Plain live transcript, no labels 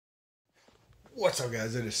What's up,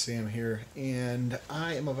 guys? It is Sam here, and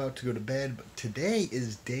I am about to go to bed. But today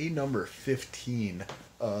is day number 15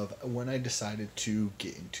 of when I decided to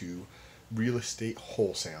get into real estate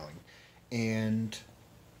wholesaling. And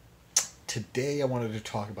today I wanted to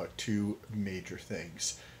talk about two major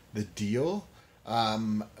things. The deal,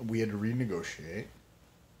 we had to renegotiate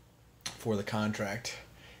for the contract,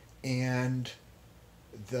 and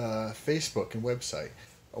the Facebook and website.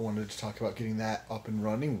 I wanted to talk about getting that up and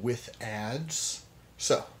running with ads.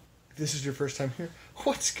 So, if this is your first time here,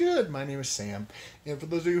 what's good? My name is Sam, and for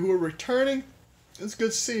those of you who are returning, it's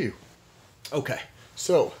good to see you. Okay,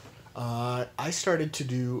 so I started to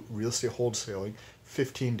do real estate wholesaling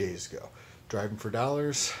 15 days ago, driving for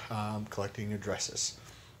dollars, collecting addresses,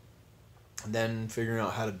 and then figuring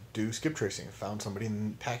out how to do skip tracing. I found somebody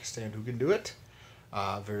in Pakistan who can do it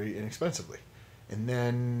very inexpensively, and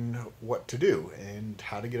then what to do and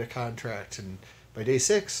how to get a contract. And by day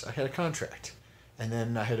 6, I had a contract, and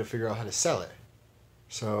then I had to figure out how to sell it.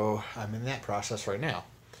 So I'm in that process right now.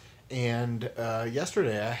 And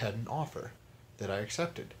yesterday I had an offer that I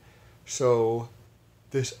accepted. So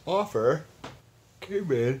this offer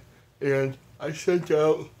came in, and I sent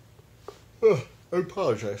out. I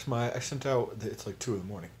apologize. I sent out. It's like 2 in the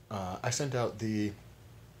morning. I sent out the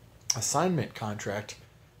assignment contract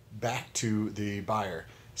back to the buyer,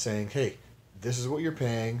 saying, "Hey, this is what you're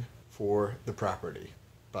paying for the property,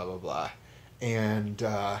 blah blah blah," and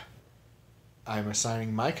I'm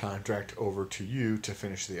assigning my contract over to you to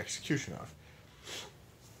finish the execution of.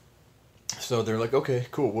 So they're like, "Okay,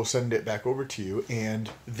 cool, we'll send it back over to you." And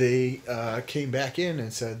they came back in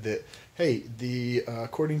and said that, "Hey, the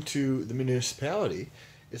according to the municipality,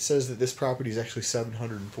 it says that this property is actually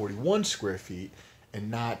 741 square feet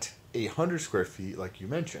and not 800 square feet like you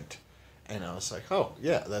mentioned." And I was like, "Oh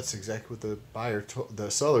yeah, that's exactly what the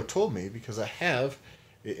seller told me, because I have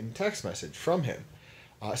it in text message from him."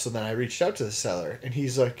 So then I reached out to the seller, and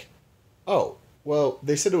he's like, "Oh, well,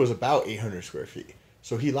 they said it was about 800 square feet."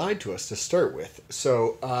 So he lied to us to start with.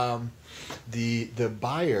 So the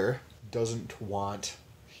buyer doesn't want,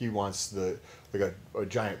 he wants the like a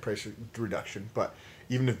giant price reduction. But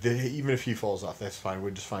even if he falls off, that's fine.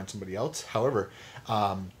 We'll just find somebody else. However,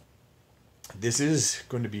 this is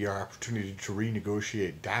going to be our opportunity to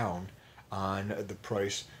renegotiate down on the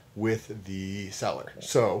price with the seller.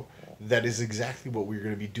 So that is exactly what we're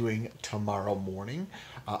going to be doing tomorrow morning.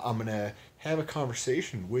 I'm going to have a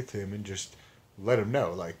conversation with him and just let him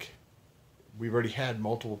know, like, we've already had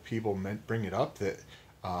multiple people bring it up that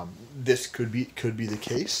this could be the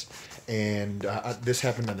case, and this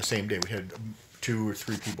happened on the same day. We had 2 or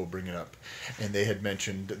 3 people bring it up, and they had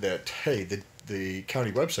mentioned that, hey, the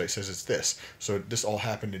county website says it's this. So this all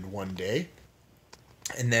happened in one day,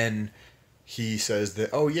 and then he says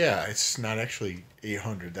that, oh yeah, it's not actually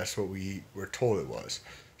 800. That's what we were told it was.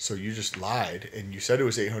 So you just lied, and you said it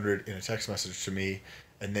was 800 in a text message to me,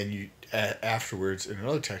 and then you afterwards in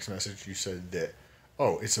another text message you said that,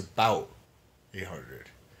 oh, it's about 800.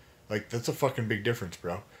 Like, that's a fucking big difference,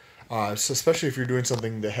 bro. So especially if you're doing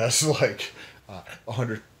something that has like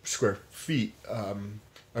 100 square feet.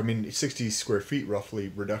 60 square feet roughly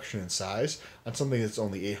reduction in size on something that's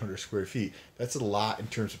only 800 square feet. That's a lot in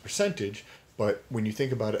terms of percentage, but when you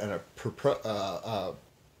think about it on a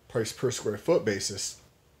price per square foot basis,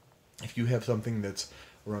 if you have something that's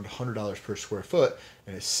around $100 per square foot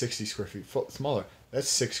and it's 60 square feet smaller, that's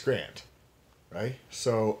 $6,000, right?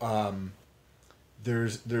 So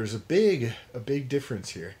there's a big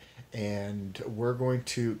difference here, and we're going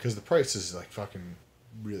to, because the price is like fucking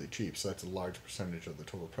really cheap, so that's a large percentage of the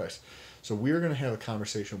total price. So we're going to have a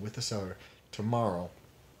conversation with the seller tomorrow.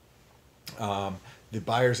 The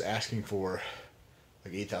buyer's asking for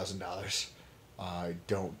like $8,000. I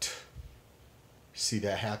don't see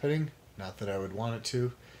that happening. Not that I would want it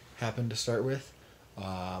to happen to start with,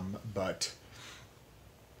 but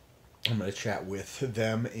I'm going to chat with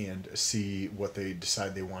them and see what they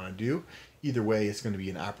decide they want to do. Either way, it's going to be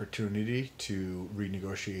an opportunity to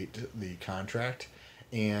renegotiate the contract.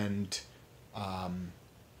 And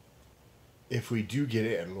if we do get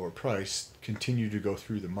it at a lower price, continue to go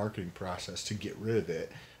through the marketing process to get rid of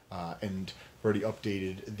it. And I've already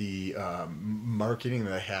updated the marketing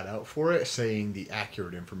that I had out for it, saying the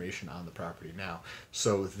accurate information on the property now.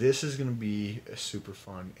 So this is going to be super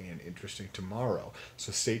fun and interesting tomorrow.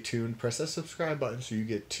 So stay tuned. Press that subscribe button so you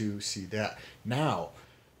get to see that. Now,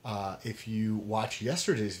 if you watch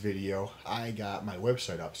yesterday's video, I got my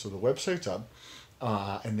website up. So the website's up.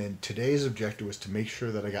 And then today's objective was to make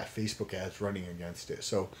sure that I got Facebook ads running against it.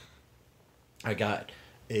 So I got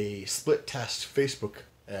a split test Facebook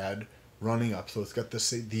ad running up. So it's got the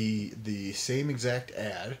same exact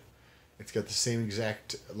ad It's got the same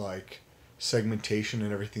exact like segmentation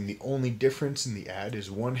and everything. The only difference in the ad is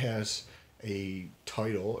one has a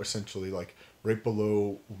title, essentially like right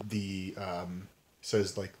below the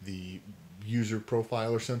says like the user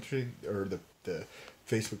profile or something, or the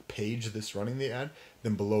Facebook page that's running the ad.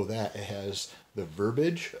 Then below that it has the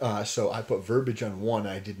verbiage. So I put verbiage on one.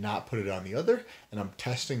 I did not put it on the other, and I'm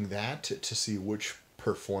testing that to see which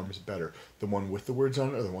performs better, the one with the words on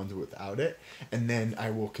it or the ones without it. And then I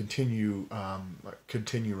will continue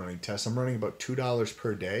running tests. I'm running about $2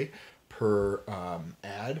 per day per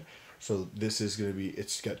ad. So this is going to be,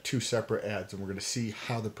 it's got two separate ads, and we're going to see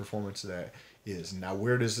how the performance of that is. Now,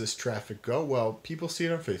 where does this traffic go? Well, people see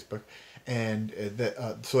it on Facebook, and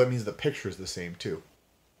so that means the picture is the same too.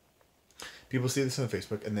 People see this on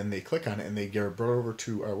Facebook, and then they click on it, and they get brought over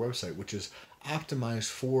to our website, which is optimized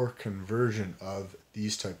for conversion of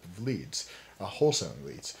these type of leads, wholesaling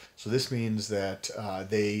leads. So this means that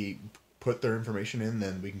they put their information in,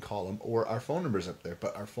 then we can call them, or our phone number is up there,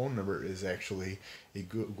 but our phone number is actually a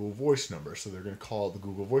Google Voice number. So they're going to call the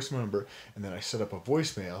Google Voice number, and then I set up a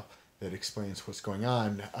voicemail that explains what's going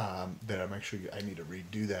on, that I need to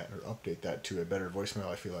redo that or update that to a better voicemail.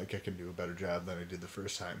 I feel like I can do a better job than I did the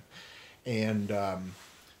first time. And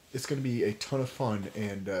it's going to be a ton of fun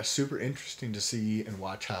and super interesting to see and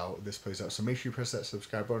watch how this plays out. So make sure you press that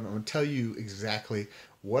subscribe button. I'm going to tell you exactly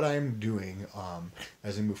what I'm doing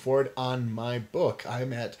as I move forward. On my book,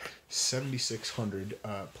 I'm at 7,600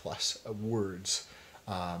 plus words.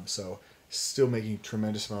 So still making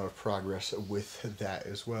tremendous amount of progress with that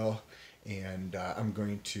as well. And I'm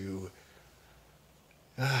going to,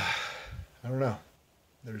 I don't know.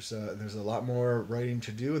 There's a lot more writing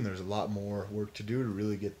to do, and there's a lot more work to do to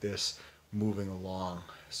really get this moving along.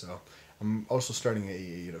 So I'm also starting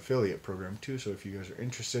an affiliate program too. So if you guys are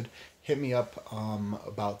interested, hit me up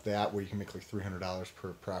about that, where you can make like $300 per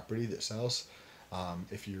property that sells.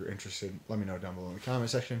 If you're interested, let me know down below in the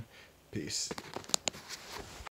comment section. Peace.